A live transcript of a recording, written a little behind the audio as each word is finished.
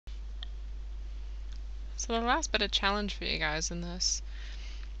So the last bit of challenge for you guys in this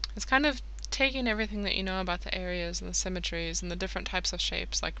is kind of taking everything that you know about the areas and the symmetries and the different types of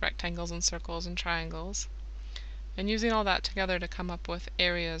shapes like rectangles and circles and triangles, and using all that together to come up with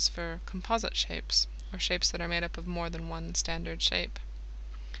areas for composite shapes, or shapes that are made up of more than one standard shape,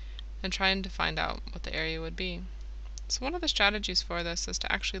 and trying to find out what the area would be. So one of the strategies for this is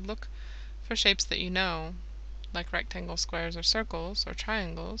to actually look for shapes that you know, like rectangles, squares, or circles, or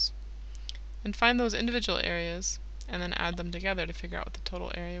triangles, and find those individual areas and then add them together to figure out what the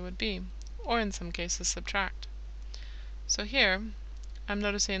total area would be, or in some cases subtract. So here I'm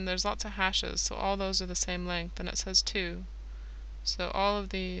noticing there's lots of hashes, so all those are the same length, and it says 2, so all of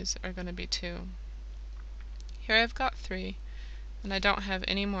these are going to be 2. Here I've got 3, and I don't have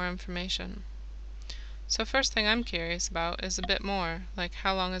any more information. So first thing I'm curious about is a bit more, like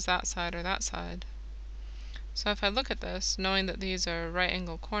how long is that side or that side. So if I look at this, knowing that these are right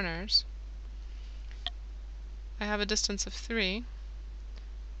angle corners, I have a distance of 3,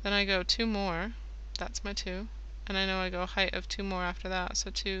 then I go 2 more, that's my 2, and I know I go height of 2 more after that,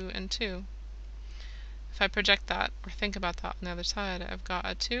 so 2 and 2. If I project that, or think about that on the other side, I've got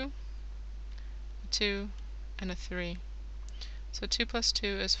a 2, a 2, and a 3. So 2 plus 2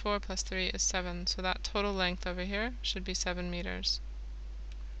 is 4 plus 3 is 7, so that total length over here should be 7 meters.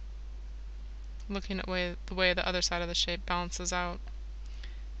 Looking at the way the other side of the shape balances out.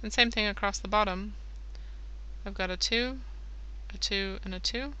 And same thing across the bottom. I've got a 2, a 2, and a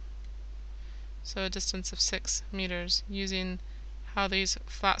 2. So a distance of 6 meters, using how these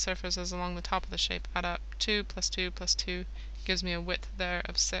flat surfaces along the top of the shape add up. 2 plus 2 plus 2 gives me a width there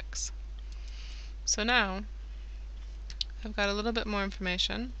of 6. So now I've got a little bit more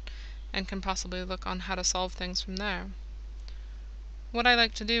information and can possibly look on how to solve things from there. What I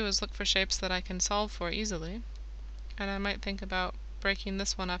like to do is look for shapes that I can solve for easily, and I might think about breaking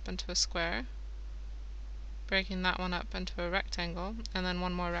this one up into a square, breaking that one up into a rectangle, and then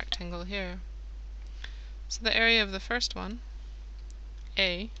one more rectangle here. So the area of the first one,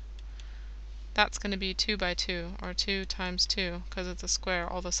 A, that's going to be 2 by 2, or 2 times 2, because it's a square,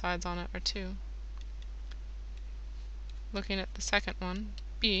 all the sides on it are 2. Looking at the second one,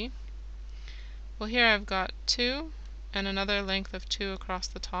 B, well here I've got 2 and another length of 2 across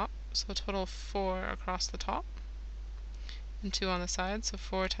the top, so a total of 4 across the top, and 2 on the side, so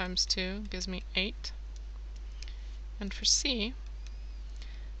 4 times 2 gives me 8. And for C, in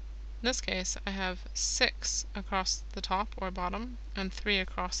this case I have 6 across the top or bottom, and 3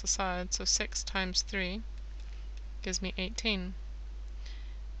 across the side, so 6 times 3 gives me 18.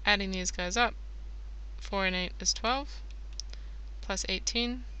 Adding these guys up, 4 and 8 is 12, plus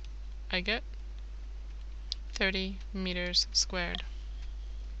 18, I get 30 meters squared.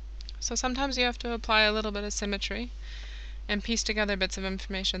 So sometimes you have to apply a little bit of symmetry and piece together bits of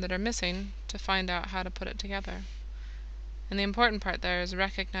information that are missing to find out how to put it together. And the important part there is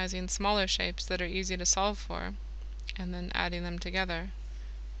recognizing smaller shapes that are easy to solve for, and then adding them together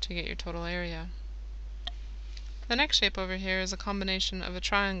to get your total area. The next shape over here is a combination of a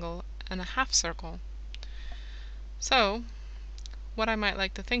triangle and a half circle. So what I might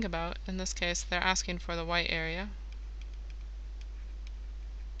like to think about, in this case they're asking for the white area,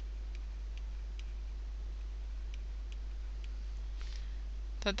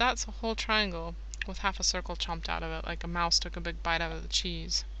 that's a whole triangle with half a circle chomped out of it, like a mouse took a big bite out of the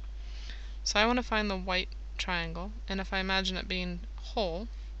cheese. So I want to find the white triangle, and if I imagine it being whole,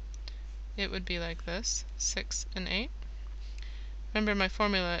 it would be like this, 6 and 8. Remember, my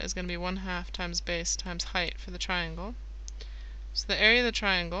formula is going to be 1/2 times base times height for the triangle. So the area of the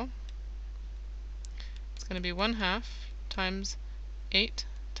triangle is going to be 1/2 times 8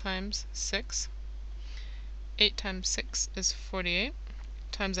 times 6. 8 times 6 is 48,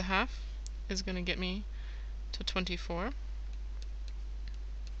 times a half is going to get me to 24.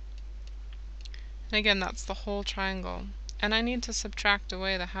 And again, that's the whole triangle. And I need to subtract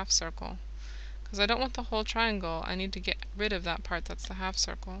away the half circle, because I don't want the whole triangle, I need to get rid of that part that's the half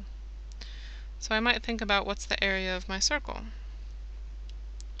circle. So I might think about what's the area of my circle.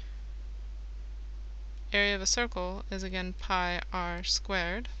 Area of a circle is again pi r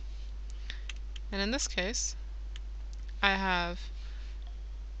squared. And in this case, I have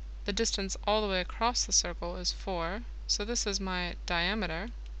the distance all the way across the circle is 4, so this is my diameter.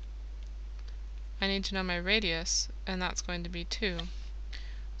 I need to know my radius, and that's going to be 2.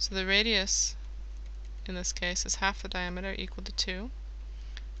 So the radius in this case is half the diameter, equal to 2.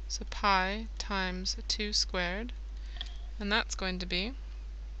 So pi times 2 squared, and that's going to be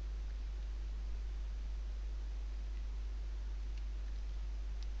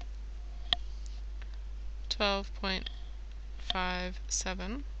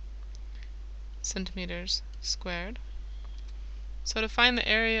 12.57 centimeters squared. So to find the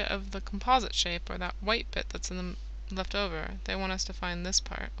area of the composite shape, or that white bit that's in the left over, they want us to find this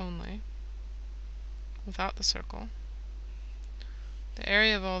part only, without the circle. The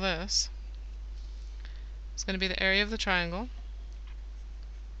area of all this is going to be the area of the triangle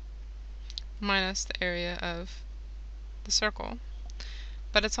minus the area of the circle,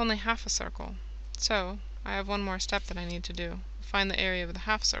 but it's only half a circle, so I have one more step that I need to do. Find the area of the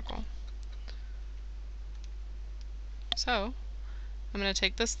half circle. So I'm going to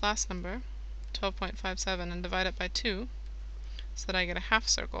take this last number, 12.57, and divide it by 2 so that I get a half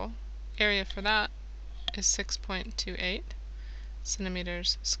circle. Area for that is 6.28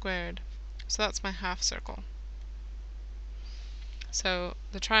 centimeters squared. So that's my half circle. So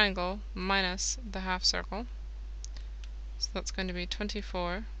the triangle minus the half circle, so that's going to be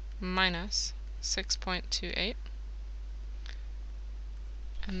 24 minus 6.28,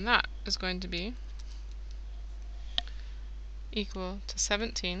 and that is going to be equal to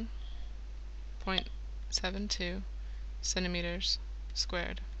 17.72 centimeters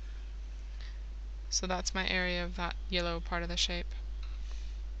squared. So that's my area of that yellow part of the shape.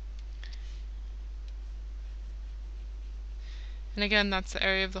 And again, that's the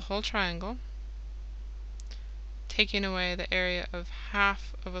area of the whole triangle, taking away the area of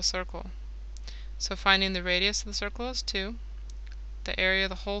half of a circle. So finding the radius of the circle is 2. The area of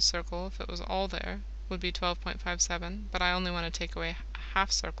the whole circle, if it was all there, would be 12.57, but I only want to take away a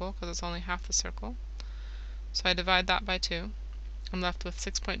half circle because it's only half the circle. So I divide that by 2. I'm left with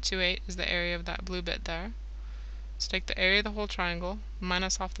 6.28 is the area of that blue bit there. So take the area of the whole triangle,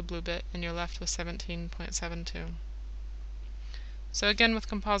 minus off the blue bit, and you're left with 17.72. So again, with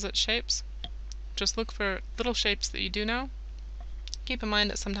composite shapes, just look for little shapes that you do know. Keep in mind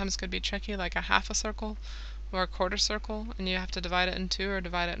that sometimes it could be tricky, like a half a circle or a quarter circle, and you have to divide it in 2 or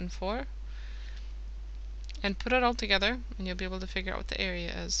divide it in 4. And put it all together, and you'll be able to figure out what the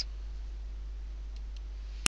area is.